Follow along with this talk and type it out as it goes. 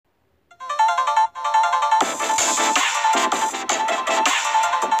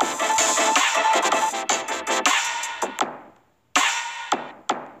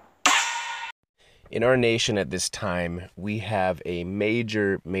In our nation at this time, we have a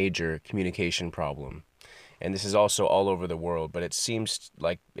major communication problem. And this is also all over the world, but it seems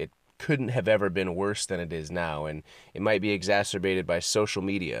like it couldn't have ever been worse than it is now. And it might be exacerbated by social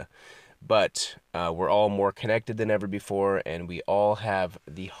media. But we're all more connected than ever before, and we all have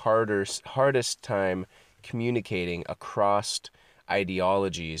the hardest time communicating across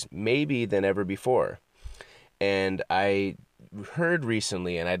ideologies, maybe than ever before. And I heard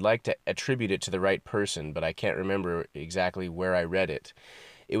recently, and I'd like to attribute it to the right person, but I can't remember exactly where I read it.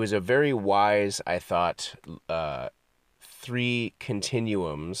 It was a very wise, I thought, three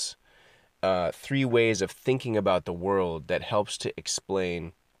continuums, three ways of thinking about the world that helps to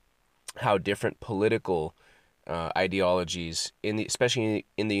explain how different political ideologies, especially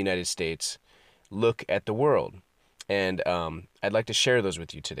in the United States, look at the world. And I'd like to share those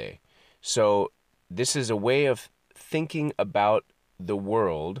with you today. So this is a way of thinking about the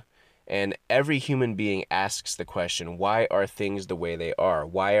world, and every human being asks the question, why are things the way they are?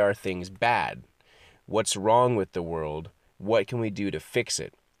 Why are things bad? What's wrong with the world? What can we do to fix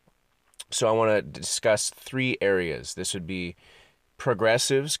it? So I want to discuss three areas. This would be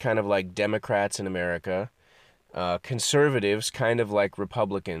progressives, kind of like Democrats in America, conservatives, kind of like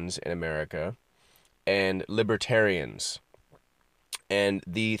Republicans in America, and libertarians. And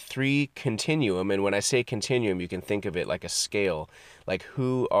the three continuum, and when I say continuum, you can think of it like a scale, like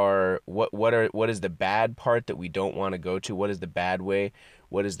what is the bad part that we don't want to go to? What is the bad way?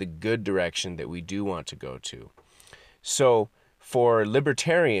 What is the good direction that we do want to go to? So for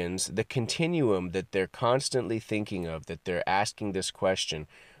libertarians, the continuum that they're constantly thinking of, that they're asking this question,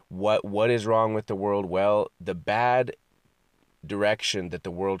 what is wrong with the world? Well, the bad direction that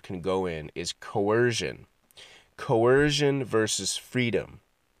the world can go in is coercion. Coercion versus freedom.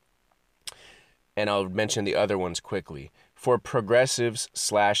 And I'll mention the other ones quickly. For progressives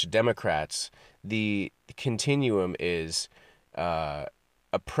 / Democrats, the continuum is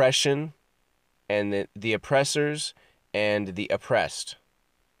oppression and the oppressors and the oppressed.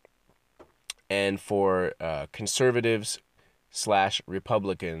 And for conservatives /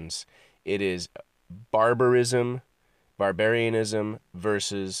 Republicans, it is barbarianism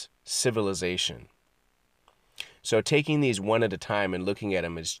versus civilization. So taking these one at a time and looking at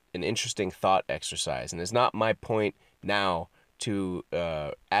them is an interesting thought exercise. And it's not my point now to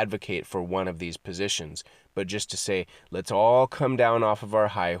advocate for one of these positions, but just to say, let's all come down off of our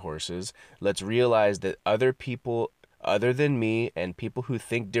high horses. Let's realize that other people other than me and people who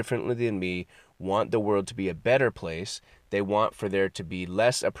think differently than me want the world to be a better place. They want for there to be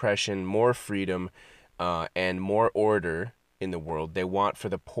less oppression, more freedom, and more order in the world. They want for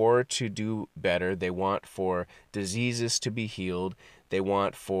the poor to do better. They want for diseases to be healed. They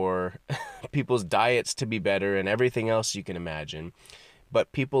want for people's diets to be better and everything else you can imagine.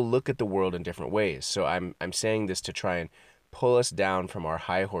 But people look at the world in different ways. So I'm saying this to try and pull us down from our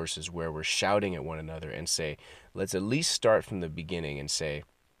high horses where we're shouting at one another and say, let's at least start from the beginning and say,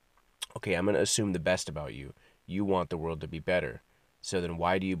 okay, I'm going to assume the best about you. You want the world to be better. So then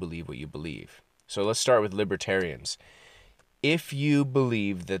why do you believe what you believe? So let's start with libertarians. If you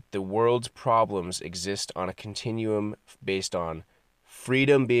believe that the world's problems exist on a continuum based on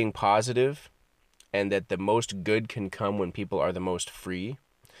freedom being positive and that the most good can come when people are the most free,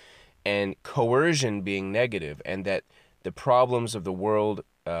 and coercion being negative, and that the problems of the world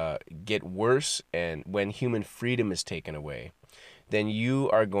get worse and when human freedom is taken away, then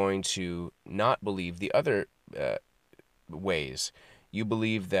you are going to not believe the other ways. You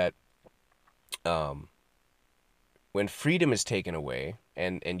believe that when freedom is taken away,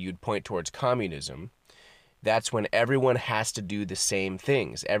 and you'd point towards communism, that's when everyone has to do the same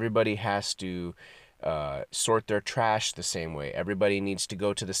things. Everybody has to sort their trash the same way. Everybody needs to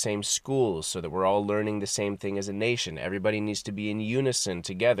go to the same schools so that we're all learning the same thing as a nation. Everybody needs to be in unison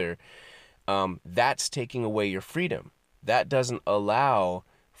together. That's taking away your freedom. That doesn't allow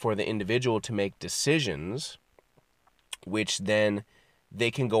for the individual to make decisions which then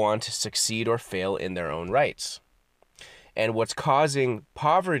they can go on to succeed or fail in their own rights. And what's causing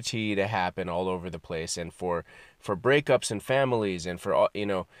poverty to happen all over the place, and for breakups in families, and for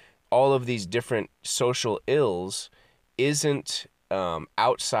all of these different social ills, isn't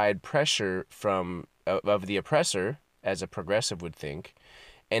outside pressure from of the oppressor, as a progressive would think,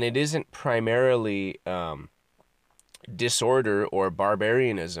 and it isn't primarily disorder or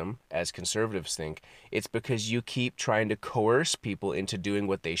barbarianism, as conservatives think. It's because you keep trying to coerce people into doing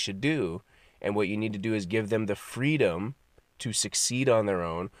what they should do, and what you need to do is give them the freedom to succeed on their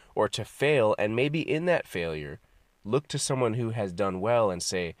own or to fail, and maybe in that failure, look to someone who has done well and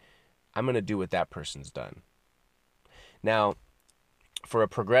say, I'm going to do what that person's done. Now, for a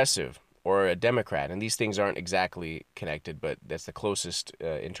progressive, or a Democrat, and these things aren't exactly connected, but that's the closest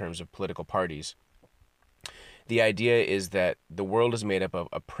in terms of political parties. The idea is that the world is made up of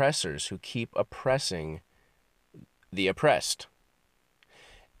oppressors who keep oppressing the oppressed.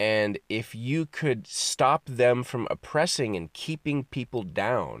 And if you could stop them from oppressing and keeping people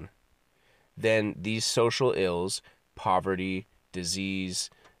down, then these social ills, poverty, disease,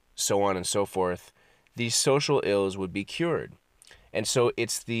 so on and so forth, these social ills would be cured. And so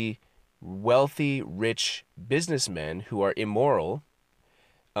it's the wealthy, rich businessmen who are immoral,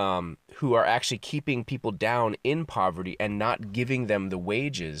 who are actually keeping people down in poverty and not giving them the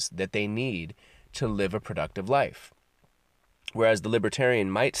wages that they need to live a productive life. Whereas the libertarian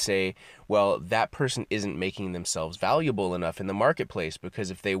might say, well, that person isn't making themselves valuable enough in the marketplace,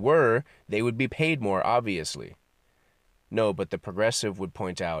 because if they were, they would be paid more, obviously. No, but the progressive would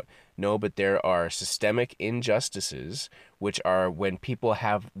point out, no, but there are systemic injustices, which are when people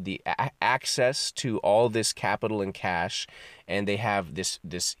have the access to all this capital and cash, and they have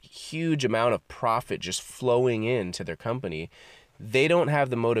this huge amount of profit just flowing into their company. They don't have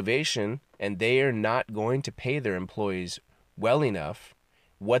the motivation, and they are not going to pay their employees well enough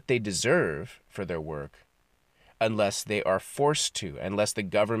what they deserve for their work unless they are forced to, unless the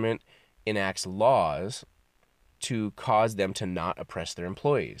government enacts laws to cause them to not oppress their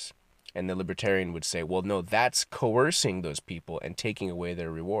employees. And the libertarian would say, well, no, that's coercing those people and taking away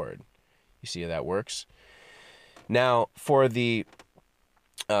their reward. You see how that works? Now, for the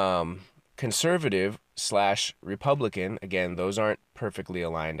conservative / Republican, again, those aren't perfectly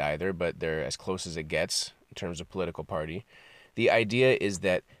aligned either, but they're as close as it gets in terms of political party. The idea is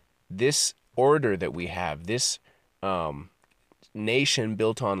that this order that we have, this nation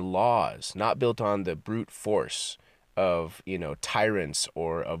built on laws, not built on the brute force of, tyrants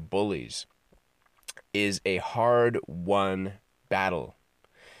or of bullies, is a hard-won battle.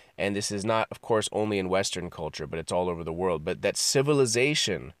 And this is not, of course, only in Western culture, but it's all over the world. But that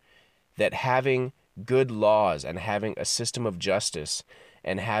civilization, that having good laws and having a system of justice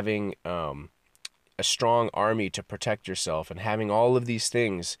and having a strong army to protect yourself and having all of these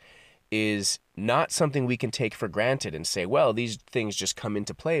things is not something we can take for granted and say, well, these things just come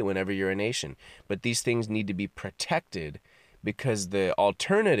into play whenever you're a nation. But these things need to be protected, because the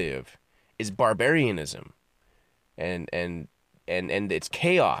alternative is barbarianism and it's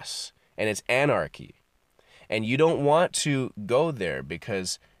chaos and it's anarchy. And you don't want to go there,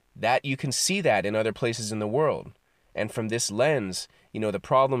 because that you can see that in other places in the world. And from this lens, the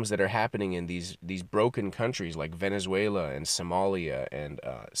problems that are happening in these broken countries like Venezuela and Somalia and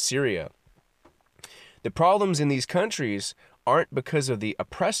Syria, the problems in these countries aren't because of the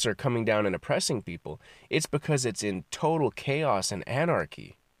oppressor coming down and oppressing people. It's because it's in total chaos and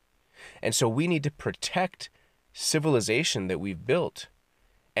anarchy. And so we need to protect civilization that we've built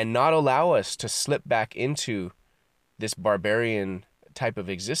and not allow us to slip back into this barbarian type of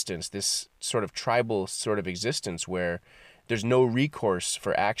existence, this sort of tribal sort of existence where there's no recourse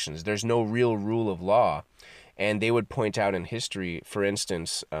for actions. There's no real rule of law. And they would point out in history, for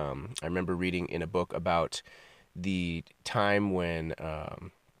instance, I remember reading in a book about the time when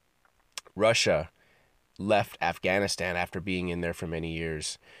Russia left Afghanistan after being in there for many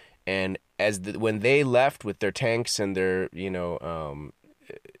years. And when they left with their tanks and their,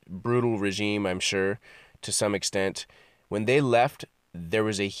 brutal regime, I'm sure, to some extent, when they left, there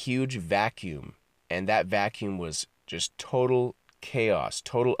was a huge vacuum, and that vacuum was just total chaos,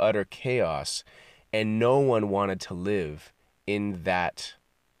 total utter chaos, and no one wanted to live in that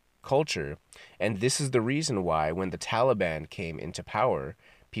culture. And this is the reason why when the Taliban came into power,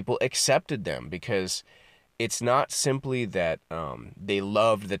 people accepted them, because it's not simply that they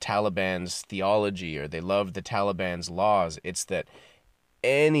loved the Taliban's theology or they loved the Taliban's laws. It's that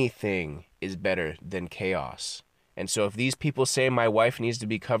anything is better than chaos. And so if these people say my wife needs to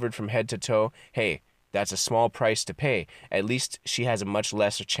be covered from head to toe, hey, that's a small price to pay. At least she has a much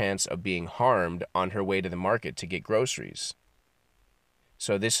lesser chance of being harmed on her way to the market to get groceries.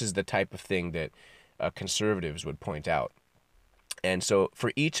 So this is the type of thing that conservatives would point out. And so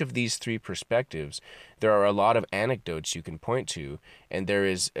for each of these three perspectives, there are a lot of anecdotes you can point to, and there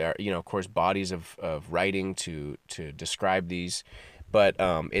is, of course, bodies of writing to describe these. But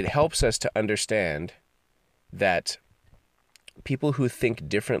it helps us to understand that people who think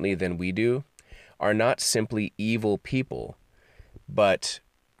differently than we do are not simply evil people, but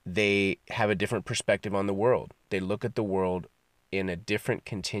they have a different perspective on the world. They look at the world in a different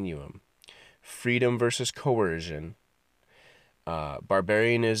continuum. Freedom versus coercion,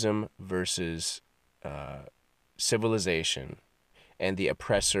 barbarianism versus civilization, and the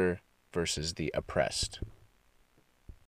oppressor versus the oppressed.